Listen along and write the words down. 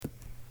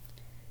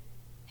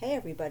Hey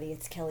everybody,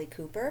 it's Kelly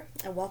Cooper,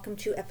 and welcome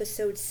to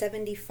episode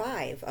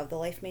 75 of the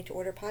Life Made to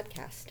Order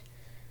podcast.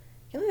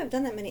 I can't believe I've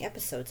done that many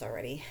episodes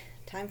already.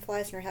 Time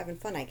flies when you're having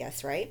fun, I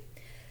guess, right?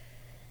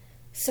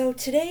 So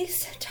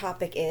today's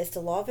topic is the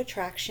law of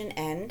attraction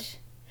and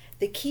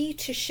the key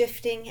to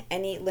shifting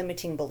any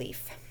limiting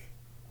belief.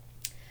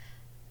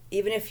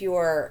 Even if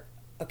you're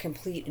a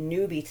complete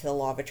newbie to the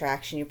law of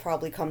attraction, you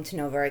probably come to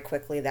know very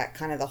quickly that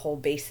kind of the whole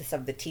basis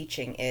of the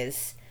teaching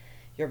is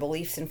your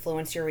beliefs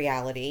influence your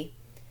reality.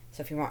 So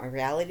if you want your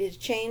reality to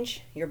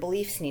change, your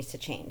beliefs need to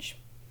change.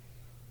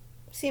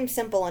 Seems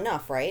simple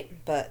enough,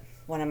 right? But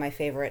one of my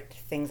favorite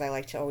things I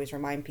like to always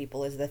remind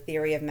people is the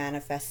theory of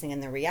manifesting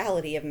and the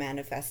reality of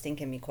manifesting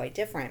can be quite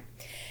different.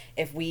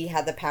 If we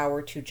had the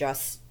power to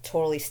just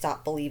totally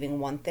stop believing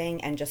one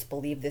thing and just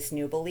believe this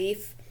new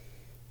belief,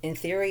 in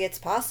theory it's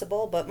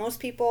possible, but most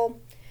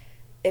people,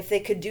 if they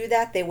could do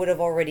that, they would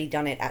have already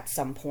done it at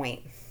some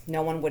point.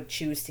 No one would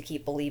choose to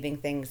keep believing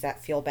things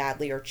that feel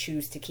badly or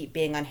choose to keep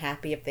being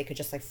unhappy if they could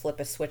just flip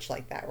a switch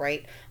like that,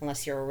 right?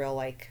 Unless you're a real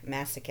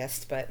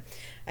masochist, but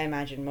I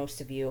imagine most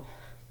of you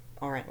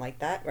aren't like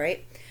that,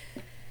 right?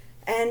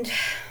 And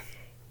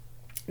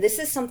this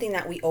is something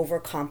that we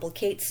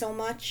overcomplicate so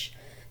much,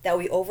 that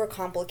we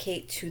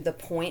overcomplicate to the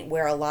point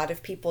where a lot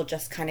of people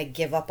just kind of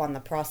give up on the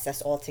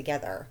process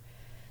altogether.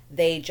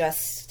 They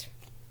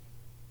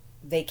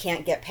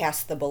can't get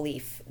past the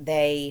belief.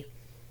 They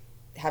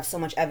have so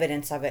much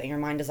evidence of it and your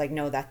mind is like,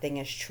 no, that thing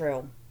is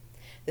true.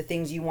 The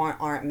things you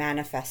want aren't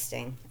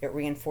manifesting. It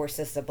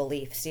reinforces the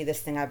belief. See, this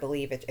thing I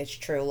believe, it's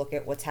true. Look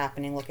at what's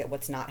happening. Look at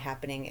what's not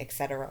happening,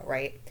 etc.,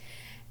 right?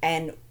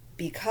 And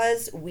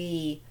because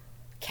we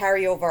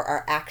carry over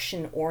our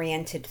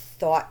action-oriented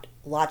thought,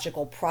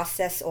 logical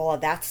process, all of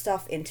that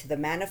stuff into the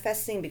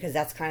manifesting, because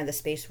that's kind of the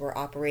space we're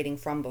operating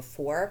from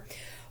before,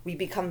 we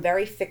become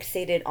very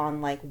fixated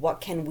on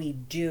what can we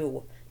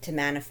do to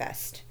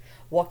manifest?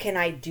 What can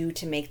I do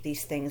to make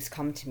these things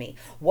come to me?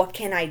 What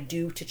can I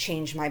do to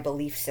change my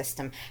belief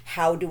system?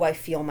 How do I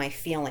feel my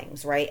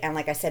feelings, right? And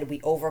like I said,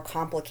 we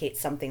overcomplicate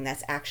something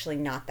that's actually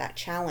not that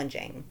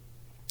challenging.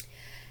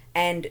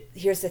 And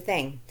here's the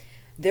thing.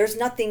 There's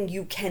nothing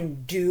you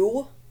can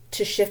do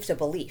to shift a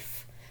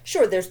belief.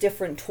 Sure, there's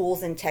different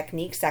tools and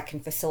techniques that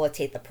can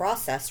facilitate the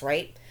process,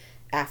 right?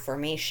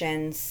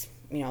 Affirmations,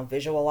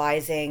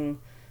 visualizing,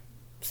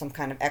 some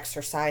kind of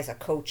exercise a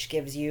coach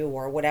gives you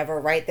or whatever,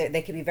 right?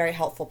 They could be very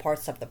helpful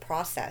parts of the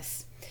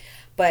process.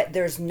 But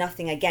there's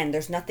nothing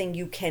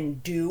you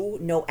can do,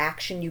 no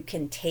action you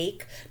can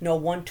take, no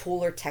one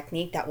tool or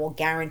technique that will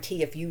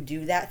guarantee if you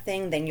do that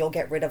thing, then you'll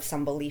get rid of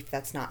some belief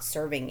that's not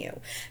serving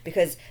you.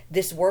 Because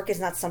this work is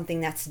not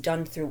something that's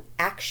done through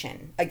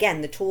action.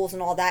 Again, the tools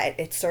and all that,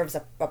 it serves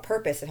a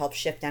purpose. It helps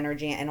shift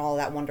energy and all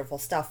that wonderful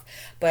stuff.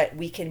 But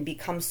we can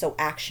become so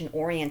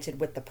action-oriented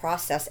with the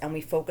process and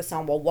we focus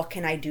on, well, what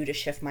can I do to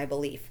shift my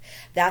belief?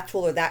 That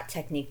tool or that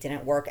technique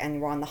didn't work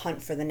and we're on the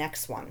hunt for the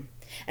next one.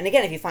 And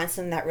again, if you find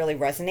something that really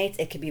resonates,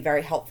 it could be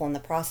very helpful in the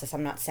process.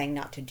 I'm not saying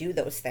not to do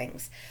those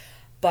things.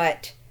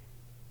 But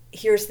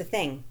here's the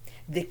thing.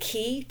 The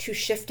key to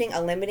shifting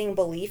a limiting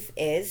belief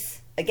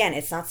is, again,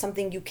 it's not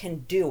something you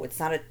can do. It's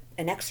not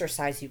an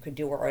exercise you could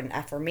do or an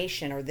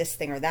affirmation or this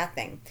thing or that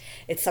thing.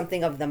 It's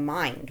something of the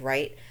mind,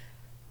 right?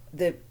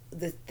 The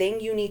thing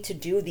you need to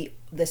do,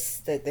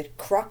 the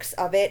crux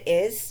of it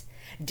is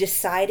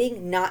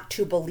deciding not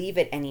to believe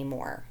it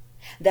anymore.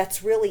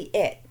 That's really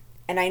it.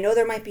 And I know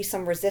there might be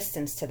some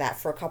resistance to that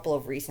for a couple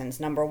of reasons.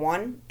 Number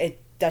one,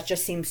 that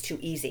just seems too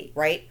easy,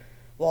 right?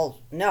 Well,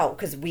 no,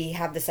 because we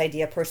have this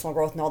idea of personal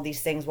growth and all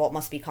these things. Well, it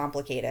must be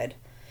complicated.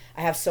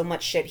 I have so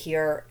much shit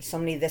here, so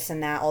many this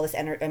and that, all this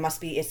energy.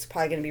 It's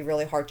probably going to be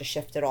really hard to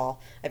shift it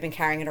all. I've been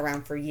carrying it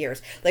around for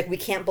years. We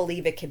can't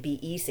believe it could be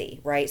easy,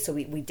 right? So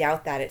we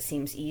doubt that it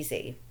seems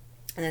easy.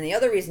 And then the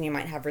other reason you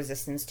might have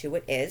resistance to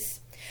it is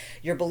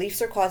your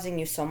beliefs are causing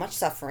you so much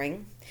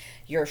suffering.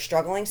 You're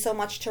struggling so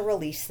much to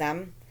release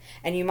them.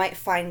 And you might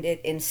find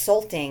it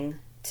insulting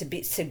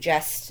to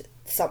suggest,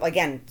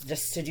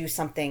 just to do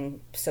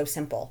something so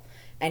simple.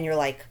 And you're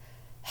like,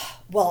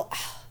 well,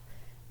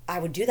 I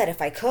would do that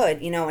if I could,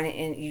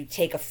 and you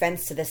take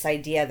offense to this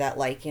idea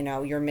that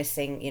you're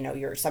missing,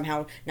 you're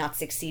somehow not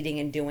succeeding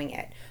in doing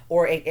it.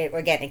 Or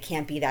it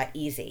can't be that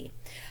easy.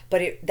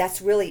 But that's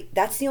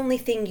the only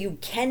thing you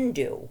can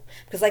do.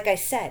 Because like I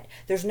said,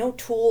 there's no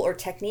tool or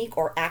technique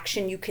or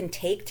action you can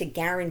take to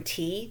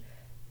guarantee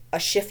a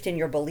shift in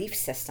your belief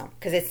system,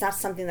 because it's not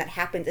something that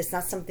happens. It's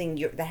not something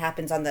that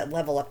happens on the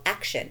level of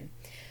action.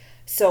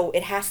 So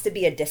it has to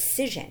be a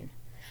decision.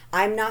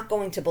 I'm not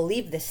going to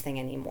believe this thing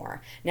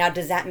anymore. Now,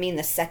 does that mean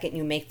the second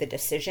you make the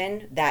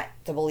decision that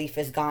the belief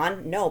is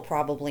gone? No,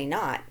 probably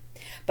not.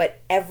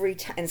 But every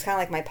time, and it's kind of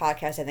like my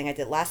podcast I think I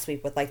did last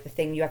week with the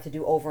thing you have to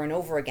do over and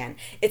over again.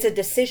 It's a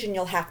decision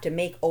you'll have to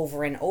make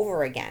over and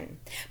over again.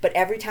 But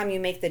every time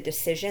you make the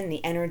decision,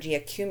 the energy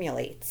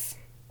accumulates.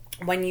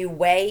 when you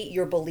weigh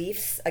your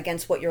beliefs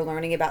against what you're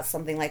learning about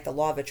something like the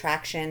law of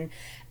attraction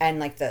and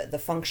like the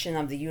function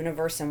of the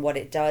universe and what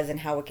it does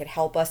and how it could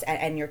help us,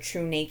 and your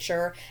true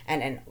nature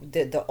and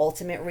the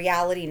ultimate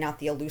reality, not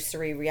the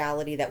illusory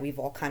reality that we've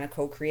all kind of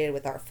co-created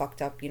with our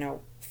fucked up,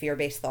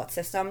 fear-based thought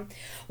system.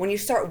 When you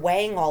start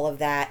weighing all of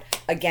that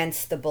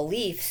against the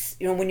beliefs,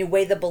 when you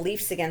weigh the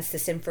beliefs against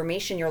this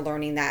information you're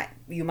learning that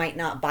you might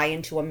not buy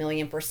into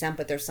 1,000,000%,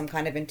 but there's some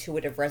kind of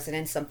intuitive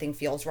resonance, something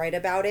feels right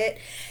about it,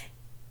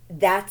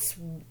 that's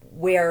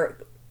where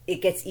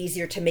it gets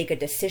easier to make a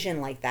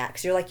decision like that.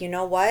 Because you're like, you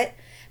know what?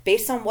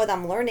 Based on what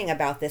I'm learning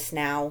about this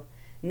now,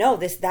 no,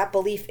 that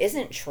belief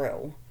isn't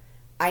true.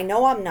 I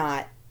know I'm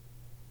not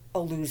a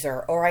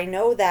loser, or I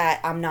know that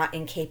I'm not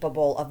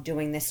incapable of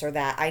doing this or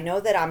that. I know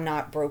that I'm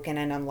not broken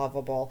and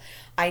unlovable.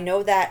 I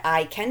know that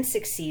I can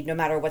succeed no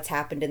matter what's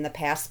happened in the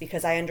past,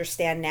 because I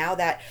understand now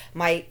that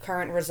my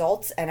current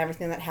results and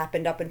everything that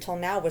happened up until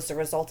now was the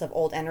result of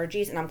old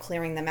energies, and I'm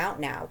clearing them out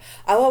now.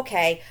 Oh,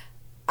 okay.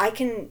 I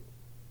can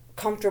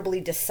comfortably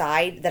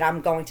decide that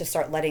I'm going to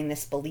start letting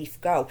this belief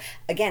go.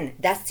 Again,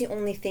 that's the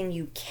only thing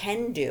you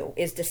can do,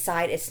 is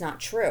decide it's not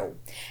true.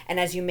 And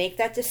as you make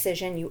that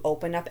decision, you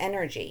open up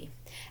energy.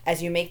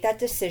 As you make that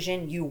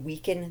decision, you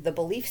weaken the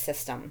belief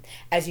system.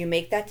 As you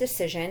make that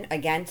decision,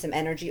 again, some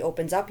energy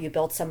opens up, you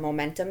build some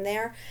momentum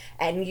there,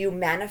 and you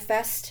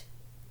manifest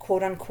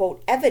quote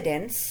unquote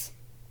evidence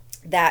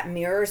that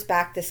mirrors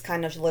back this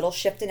kind of little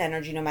shift in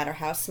energy, no matter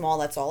how small.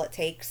 That's all it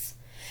takes.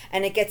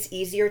 And it gets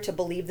easier to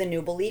believe the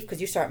new belief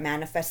because you start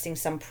manifesting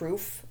some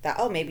proof that,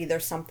 oh, maybe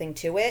there's something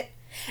to it.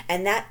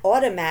 And that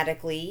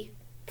automatically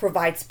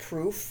provides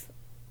proof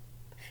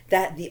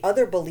that the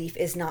other belief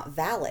is not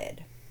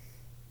valid.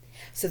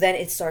 So then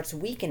it starts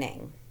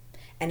weakening,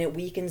 and it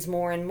weakens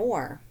more and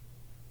more.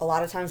 A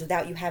lot of times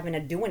without you having to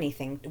do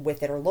anything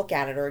with it or look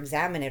at it or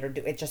examine it, or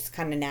do it, just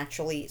kind of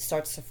naturally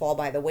starts to fall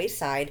by the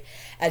wayside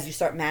as you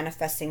start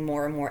manifesting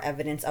more and more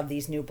evidence of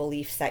these new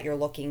beliefs that you're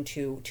looking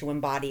to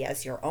embody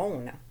as your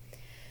own.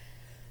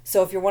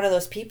 So if you're one of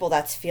those people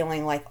that's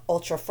feeling like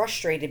ultra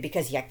frustrated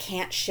because you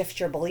can't shift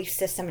your belief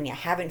system and you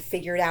haven't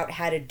figured out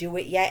how to do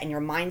it yet, and your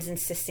mind's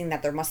insisting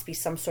that there must be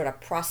some sort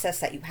of process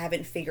that you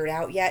haven't figured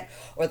out yet,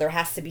 or there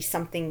has to be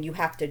something you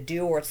have to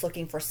do, or it's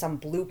looking for some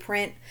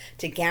blueprint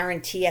to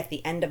guarantee at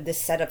the end of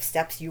this set of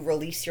steps you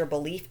release your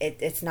belief,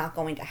 it's not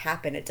going to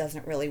happen. It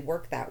doesn't really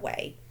work that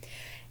way.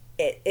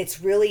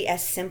 It's really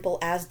as simple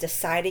as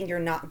deciding you're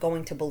not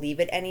going to believe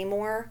it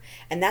anymore,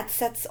 and that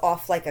sets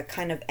off like a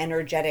kind of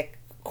energetic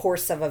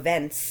course of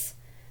events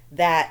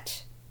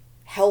that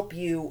help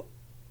you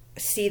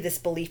see this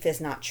belief is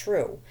not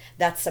true,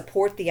 that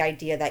support the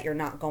idea that you're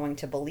not going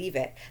to believe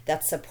it,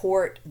 that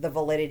support the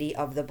validity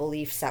of the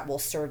beliefs that will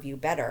serve you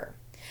better.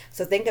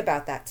 So think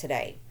about that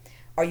today.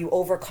 Are you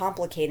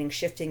overcomplicating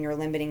shifting your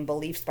limiting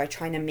beliefs by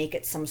trying to make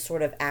it some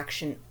sort of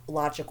action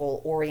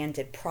logical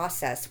oriented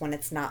process when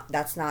it's not?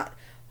 That's not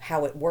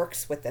how it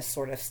works with this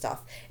sort of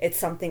stuff. It's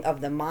something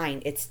of the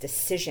mind. It's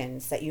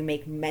decisions that you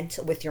make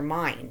mental with your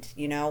mind.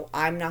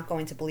 I'm not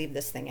going to believe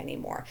this thing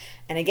anymore.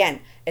 And again,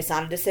 it's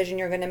not a decision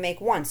you're going to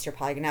make once. You're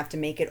probably going to have to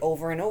make it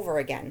over and over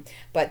again.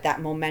 But that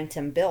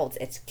momentum builds.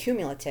 It's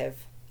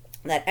cumulative,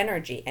 that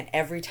energy. And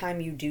every time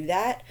you do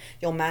that,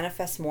 you'll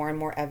manifest more and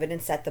more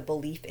evidence that the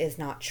belief is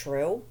not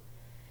true.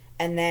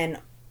 And then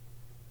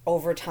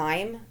over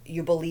time,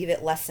 you believe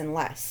it less and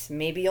less.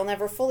 Maybe you'll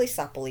never fully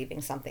stop believing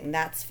something.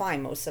 That's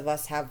fine. Most of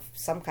us have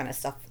some kind of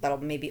stuff that'll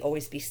maybe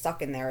always be stuck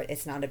in there.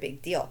 It's not a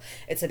big deal.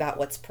 It's about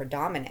what's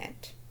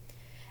predominant.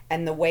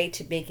 And the way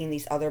to making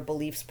these other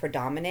beliefs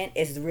predominant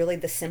is really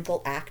the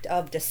simple act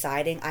of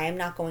deciding, I am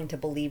not going to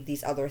believe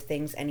these other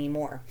things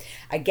anymore.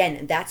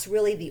 Again, that's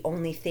really the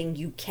only thing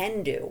you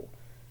can do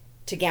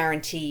to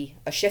guarantee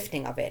a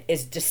shifting of it,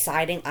 is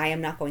deciding, I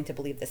am not going to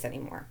believe this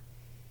anymore.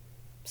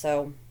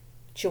 So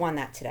chew on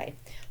that today.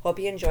 Hope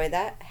you enjoy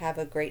that. Have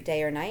a great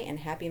day or night, and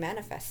happy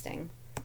manifesting.